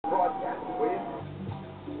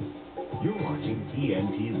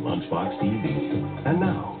TNT's Lunchbox TV. And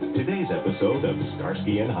now, today's episode of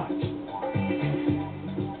Starsky and Hutch.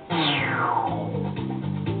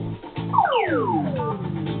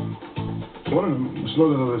 One of the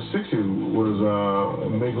slogans of the 60s was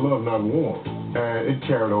make love, not war. And it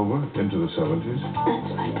carried over into the 70s.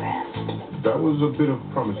 That's my breast. That was a bit of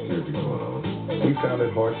promiscuity going on. We found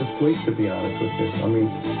it hard to sleep, to be honest with you. I mean,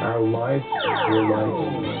 our lives were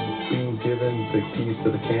like being given the keys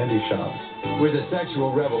to the candy shop. With the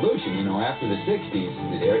sexual revolution, after the 60s,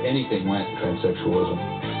 anything went. Transsexualism.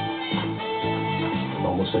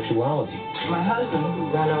 Homosexuality. My husband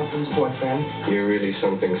ran off with his boyfriend. You're really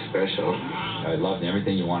something special. I loved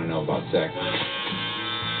everything you want to know about sex.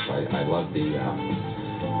 I loved the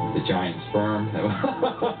giant sperm.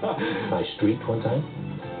 I streaked one time.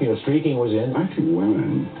 Streaking was in. I think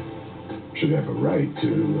women should have a right to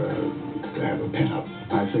have a pinup.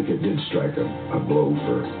 I think it did strike a blow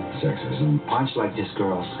for sexism. Punch like this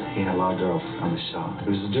girls. He had a lot of girls on the show. It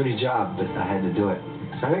was a dirty job, but I had to do it.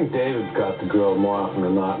 I think David got the girl more often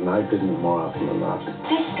than not, and I didn't more often than not.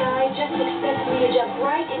 This guy just expects me to jump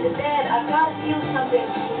right into bed. I've got to feel something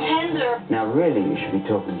tender. Now, really, you should be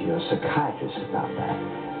talking to your psychiatrist about that,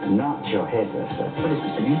 not your hairdresser. What is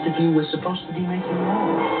this, an interview we're supposed to be making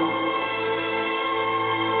love?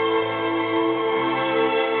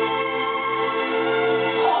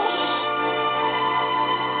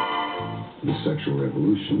 The sexual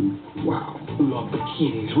revolution, wow. We want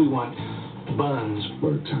bikinis. We want buns.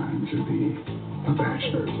 What a time to be a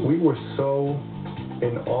bachelor. We were so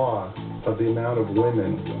in awe of the amount of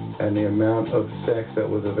women and the amount of sex that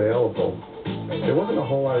was available. There wasn't a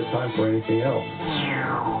whole lot of time for anything else.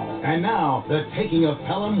 And now, the taking of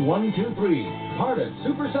Pelham 123, part of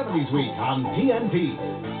Super 70's Week on TNT.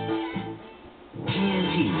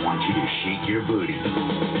 TNT wants you to shake your booty.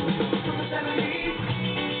 Super 70's,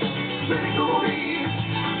 let it go,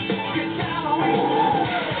 get down on it.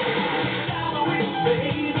 Get down on it,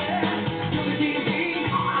 baby. Super TNT.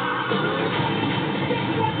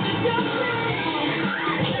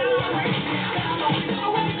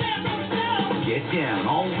 Get down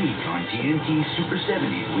all week on TNT Super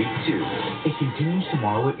 70's Week 2. It continues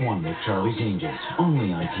tomorrow at 1 with Charlie's Angels,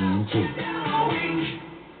 only on TNT.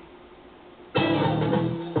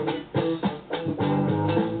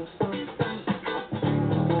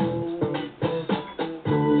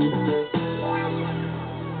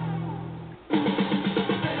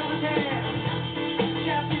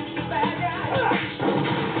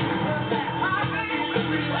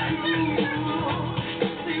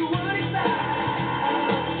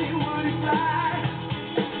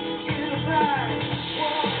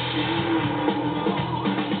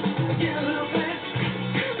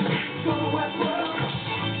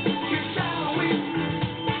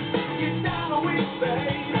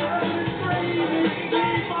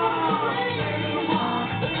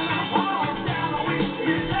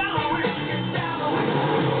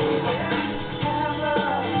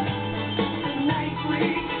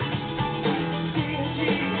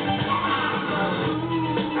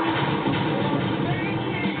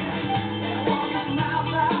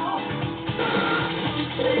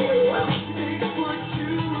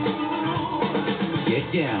 Get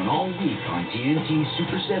down all week on TNT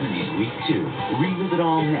Super 70's Week 2. Relive it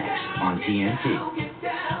all next on TNT.